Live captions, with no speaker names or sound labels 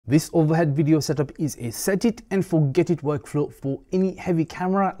This overhead video setup is a set it and forget it workflow for any heavy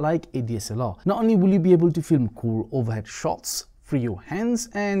camera like a DSLR. Not only will you be able to film cool overhead shots, free your hands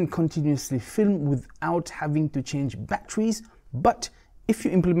and continuously film without having to change batteries, but if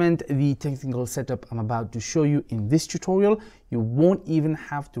you implement the technical setup I'm about to show you in this tutorial, you won't even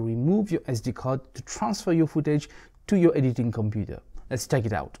have to remove your SD card to transfer your footage to your editing computer. Let's check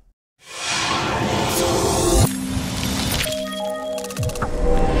it out.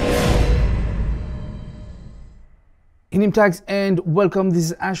 Hey name tags and welcome. This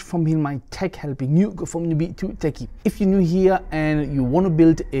is Ash from Heal My Tech, helping you go from newbie to techie. If you're new here and you want to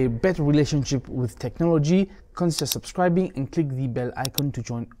build a better relationship with technology, consider subscribing and click the bell icon to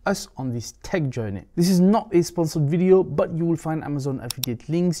join us on this tech journey. This is not a sponsored video, but you will find Amazon affiliate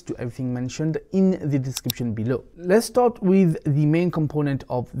links to everything mentioned in the description below. Let's start with the main component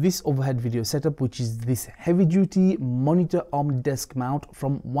of this overhead video setup, which is this heavy duty monitor arm desk mount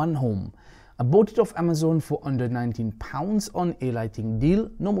from One Home. I bought it off Amazon for under £19 on a lighting deal.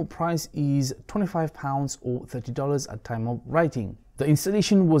 Normal price is £25 or $30 at time of writing. The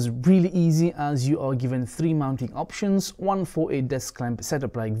installation was really easy as you are given 3 mounting options, one for a desk clamp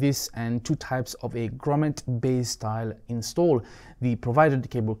setup like this and 2 types of a grommet base style install. The provided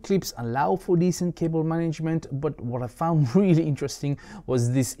cable clips allow for decent cable management, but what I found really interesting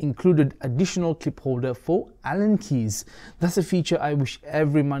was this included additional clip holder for Allen keys. That's a feature I wish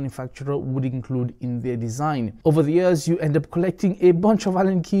every manufacturer would include in their design. Over the years, you end up collecting a bunch of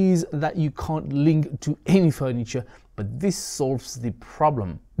Allen keys that you can't link to any furniture, but this solves the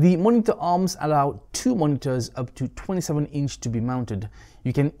problem. The monitor arms allow 2 monitors up to 27" to be mounted.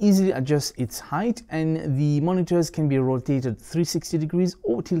 You can easily adjust its height and the monitors can be rotated 360 degrees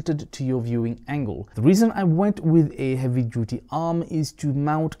or tilted to your viewing angle. The reason I went with a heavy duty arm is to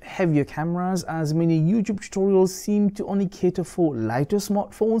mount heavier cameras, as many YouTube tutorials seem to only cater for lighter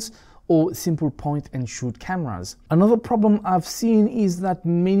smartphones or simple point and shoot cameras. Another problem I've seen is that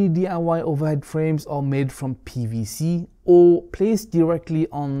many DIY overhead frames are made from PVC or placed directly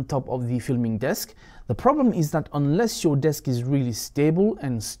on top of the filming desk. The problem is that unless your desk is really stable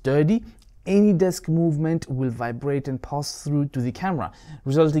and sturdy, any desk movement will vibrate and pass through to the camera,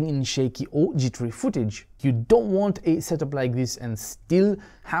 resulting in shaky or jittery footage. You don't want a setup like this and still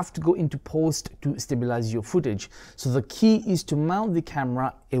have to go into post to stabilize your footage. So the key is to mount the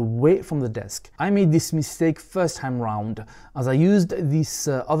camera away from the desk. I made this mistake first time round, as I used this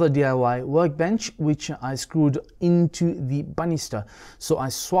other DIY workbench which I screwed into the banister. So I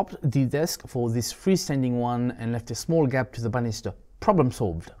swapped the desk for this freestanding one and left a small gap to the banister. Problem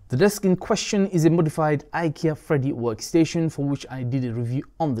solved. The desk in question is a modified IKEA Freddy workstation for which I did a review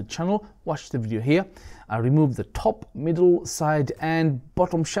on the channel. Watch the video here. I removed the top, middle, side and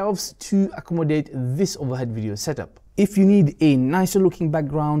bottom shelves to accommodate this overhead video setup. If you need a nicer looking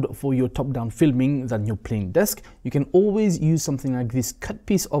background for your top-down filming than your plain desk, you can always use something like this cut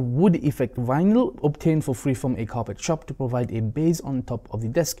piece of wood effect vinyl obtained for free from a carpet shop to provide a base on top of the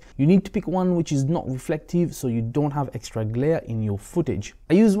desk. You need to pick one which is not reflective so you don't have extra glare in your footage.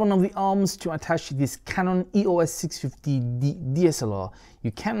 I use one of the arms to attach this Canon EOS 650D DSLR.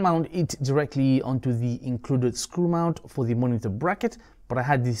 You can mount it directly onto the included screw mount for the monitor bracket, but I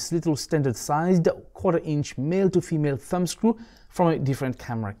had this little standard sized 1/4" male to female thumb screw from a different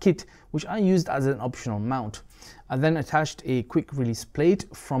camera kit, which I used as an optional mount. I then attached a quick release plate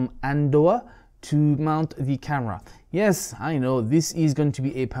from Andoer to mount the camera. Yes, I know this is going to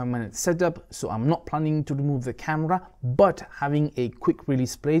be a permanent setup, so I'm not planning to remove the camera, but having a quick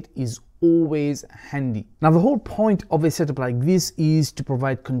release plate is always handy. Now the whole point of a setup like this is to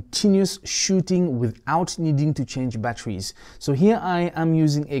provide continuous shooting without needing to change batteries. So here I am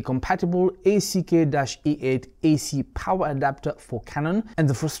using a compatible ACK-E8 AC power adapter for Canon, and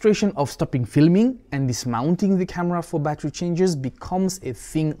the frustration of stopping filming and dismounting the camera for battery changes becomes a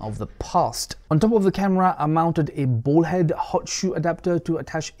thing of the past. On top of the camera I mounted a ball head hot shoe adapter to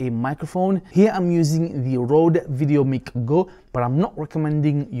attach a microphone. Here I'm using the Rode VideoMic Go, but I'm not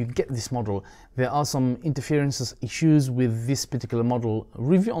recommending you get this model. There are some interference issues with this particular model. A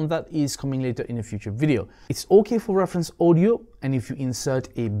review on that is coming later in a future video. It's okay for reference audio, and if you insert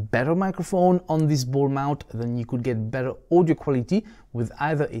a better microphone on this ball mount, then you could get better audio quality with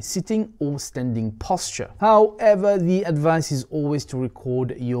either a sitting or standing posture. However, the advice is always to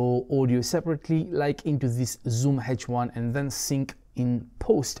record your audio separately, like into this Zoom H1 and then sync in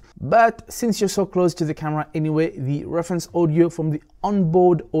post. But since you're so close to the camera anyway, the reference audio from the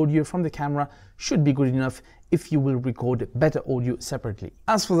onboard audio from the camera should be good enough if you will record better audio separately.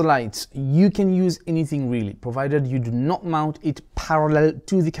 As for the lights, you can use anything really, provided you do not mount it parallel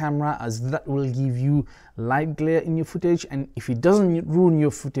to the camera, as that will give you light glare in your footage, and if it doesn't ruin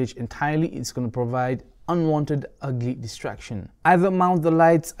your footage entirely, it's going to provide unwanted ugly distraction. Either mount the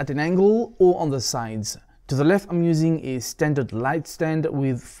lights at an angle or on the sides. To the left, I'm using a standard light stand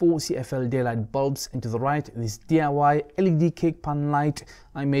with 4 CFL daylight bulbs, and to the right, this DIY LED cake pan light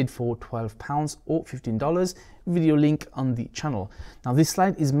I made for £12 or $15, video link on the channel. Now this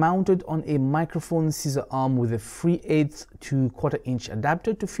light is mounted on a microphone scissor arm with a 3/8 to 1/4 inch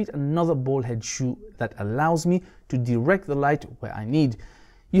adapter to fit another ball head shoe that allows me to direct the light where I need.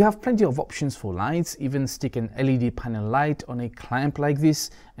 You have plenty of options for lights, even stick an LED panel light on a clamp like this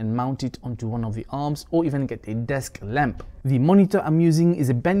and mount it onto one of the arms, or even get a desk lamp. The monitor I'm using is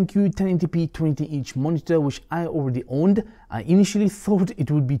a BenQ 1080p 20-inch monitor which I already owned. I initially thought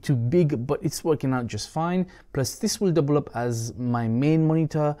it would be too big, but it's working out just fine. Plus this will double up as my main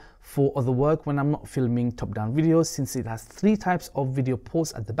monitor for other work when I'm not filming top-down videos, since it has 3 types of video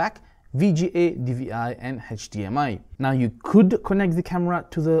ports at the back: VGA, DVI and HDMI. Now you could connect the camera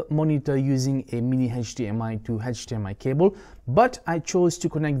to the monitor using a mini HDMI to HDMI cable, but I chose to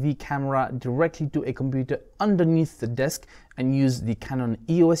connect the camera directly to a computer underneath the desk and use the Canon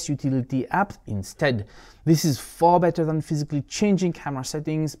EOS utility app instead. This is far better than physically changing camera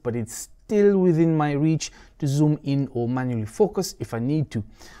settings, but it's still within my reach to zoom in or manually focus if I need to.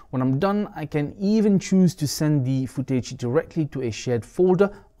 When I'm done, I can even choose to send the footage directly to a shared folder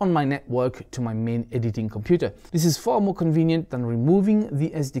on my network to my main editing computer. This is far more convenient than removing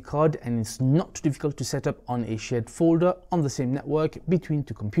the SD card, and it's not too difficult to set up on a shared folder on the same network between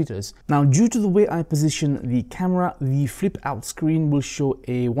 2 computers. Now, due to the way I position the camera, the flip out screen will show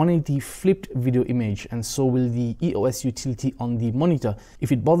a 180 flipped video image, and so will the EOS utility on the monitor.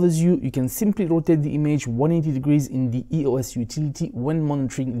 If it bothers you, you can simply rotate the image 180 degrees in the EOS utility when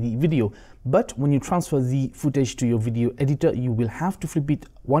monitoring the video. But when you transfer the footage to your video editor, you will have to flip it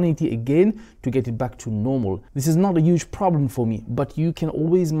 180 again to get it back to normal. This is not a huge problem for me, but you can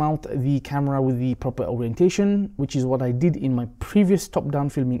always mount the camera with the proper orientation, which is what I did in my previous top-down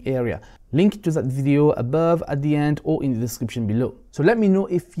filming area. Link to that video above, at the end, or in the description below. So let me know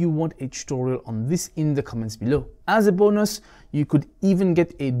if you want a tutorial on this in the comments below. As a bonus, you could even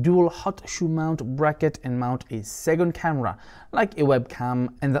get a dual hot shoe mount bracket and mount a second camera, like a webcam,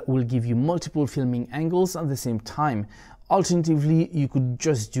 and that will give you multiple filming angles at the same time. Alternatively, you could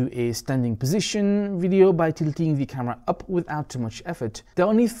just do a standing position video by tilting the camera up without too much effort. There are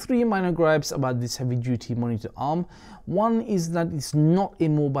only 3 minor gripes about this heavy-duty monitor arm. One is that it's not a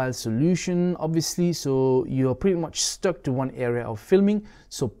mobile solution, obviously, so you're pretty much stuck to one area of filming,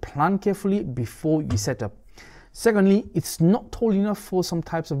 so plan carefully before you set up. Secondly, it's not tall enough for some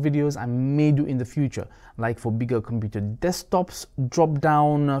types of videos I may do in the future, like for bigger computer desktops,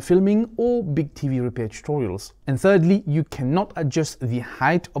 drop-down filming, or big TV repair tutorials. And thirdly, you cannot adjust the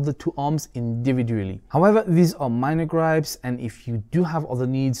height of the 2 arms individually. However, these are minor gripes, and if you do have other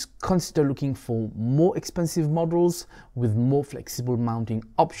needs, consider looking for more expensive models with more flexible mounting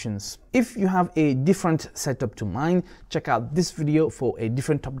options. If you have a different setup to mine, check out this video for a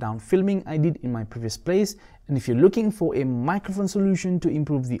different top-down filming I did in my previous place. And if you're looking for a microphone solution to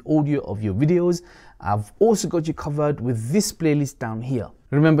improve the audio of your videos, I've also got you covered with this playlist down here.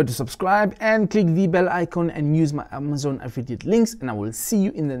 Remember to subscribe and click the bell icon and use my Amazon affiliate links, and I will see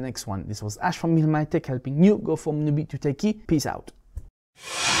you in the next one. This was Ash from My Tech, helping you go from newbie to techie. Peace out.